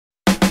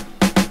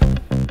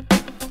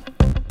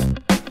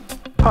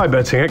Hi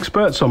betting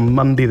experts, on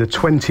Monday the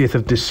 20th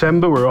of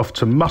December we're off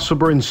to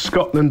Musselburgh in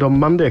Scotland on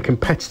Monday, a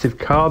competitive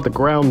card, the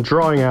ground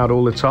drying out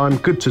all the time,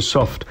 good to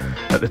soft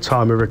at the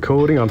time of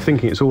recording. I'm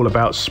thinking it's all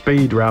about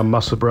speed round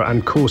Musselburgh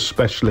and course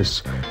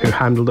specialists who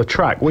handle the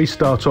track. We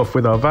start off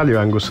with our value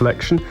angle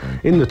selection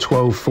in the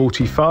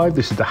 12.45.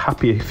 This is the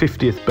happy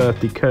 50th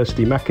birthday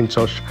Kirsty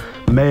McIntosh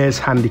Mares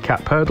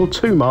Handicap Hurdle,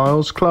 2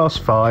 miles, class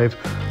 5,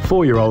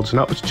 4-year-olds and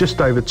up. It's just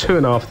over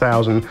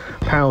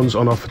 £2,500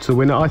 on offer to the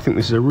winner. I think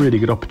this is a really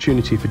good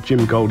opportunity for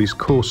Jim Goldie's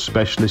course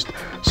specialist,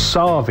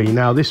 Savi.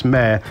 Now, this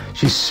mare,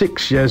 she's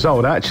 6 years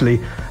old.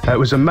 Actually,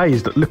 was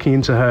amazed at looking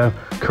into her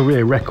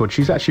career record.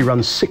 She's actually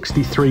run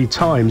 63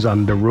 times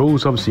under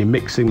rules, obviously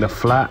mixing the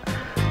flat,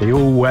 the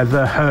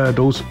all-weather,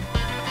 hurdles.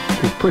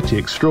 It's pretty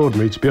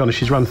extraordinary, to be honest.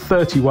 She's run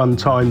 31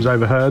 times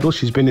over hurdles.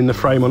 She's been in the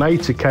frame on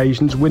 8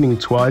 occasions, winning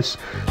twice.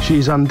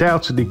 She's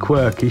undoubtedly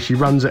quirky. She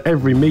runs at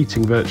every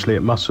meeting virtually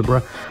at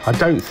Musselburgh. I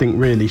don't think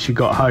really she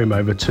got home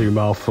over 2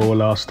 mile 4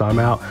 last time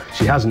out.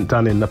 She hasn't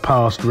done in the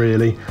past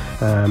really.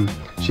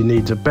 She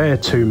needs a bare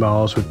 2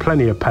 miles with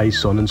plenty of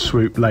pace on and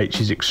swoop late.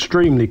 She's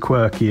extremely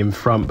quirky in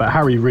front, but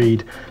Harry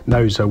Reid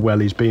knows her well.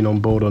 He's been on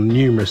board on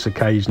numerous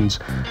occasions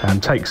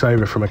and takes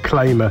over from a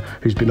claimer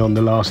who's been on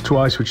the last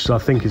twice, which I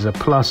think is a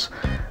plus.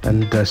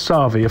 And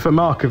Savi, if a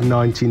mark of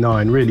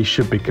 99, really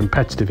should be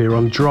competitive here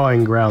on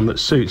drying ground that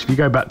suits. If you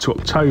go back to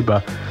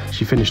October,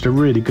 she finished a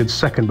really good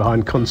second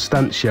behind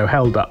Constantio,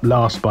 held up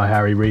last by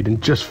Harry Reid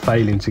and just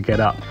failing to get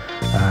up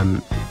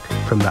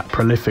from that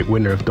prolific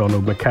winner of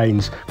Donald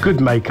McCain's. Good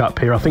make-up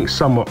here. I think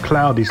somewhat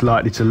Cloudy's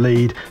likely to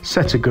lead,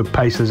 set a good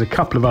pace. There's a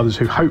couple of others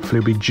who hopefully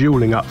will be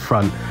duelling up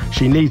front.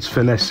 She needs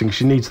finessing,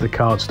 she needs the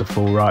cards to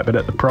fall right, but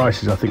at the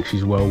prices I think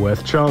she's well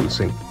worth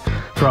chancing.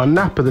 For our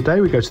nap of the day,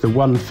 we go to the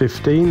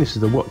 1:15. This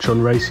is the Watch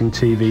on Racing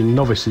TV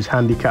Novices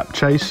Handicap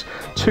Chase.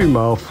 2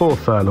 mile, 4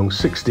 furlongs,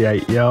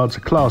 68 yards,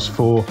 a class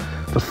 4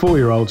 for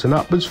 4-year-olds and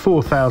upwards.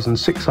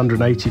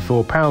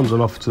 £4,684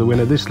 on offer to the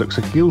winner. This looks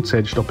a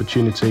gilt-edged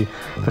opportunity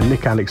for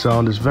Nick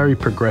Alexander's very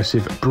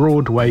progressive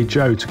Broadway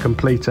Joe to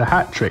complete a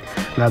hat-trick.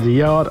 Now, the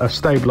yard, a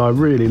stable I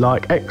really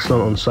like,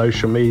 excellent on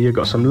social media,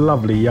 got some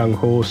lovely young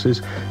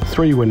horses,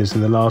 3 winners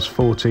in the last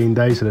 14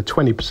 days at a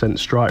 20%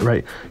 strike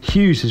rate.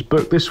 Hughes'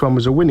 book, this one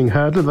was a winning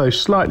hurdler, though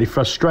slightly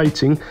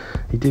frustrating.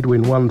 He did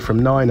win 1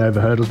 from 9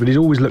 over hurdles, but he's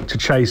always looked to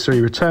chase, so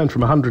he returned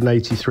from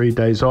 183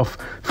 days off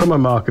from a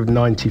mark of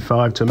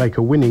 95 to make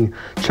a winning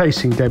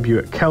chasing debut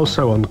at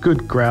Kelso on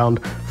good ground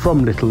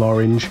from Little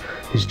Orange.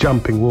 His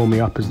jumping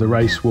warming up as the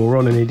race wore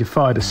on, and he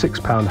defied a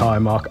 £6 high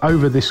mark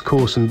over this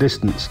course and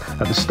distance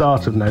at the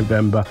start of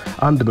November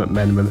under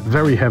McMenamin,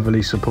 very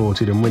heavily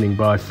supported and winning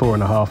by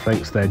 4.5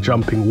 lengths there,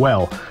 jumping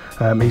well.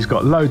 He's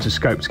got loads of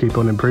scope to keep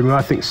on improving.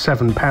 I think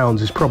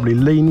 £7 is probably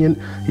lenient.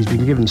 He's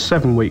been given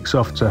 7 weeks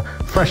off to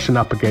freshen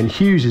up again.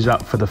 Hughes is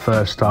up for the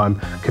first time.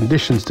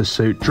 Conditions to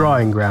suit,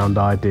 drying ground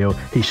ideal.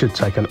 He should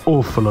take an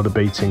awful lot of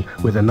beating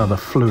with another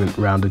fluent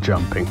round of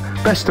jumping.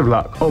 Best of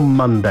luck on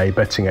Monday,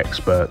 betting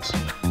experts.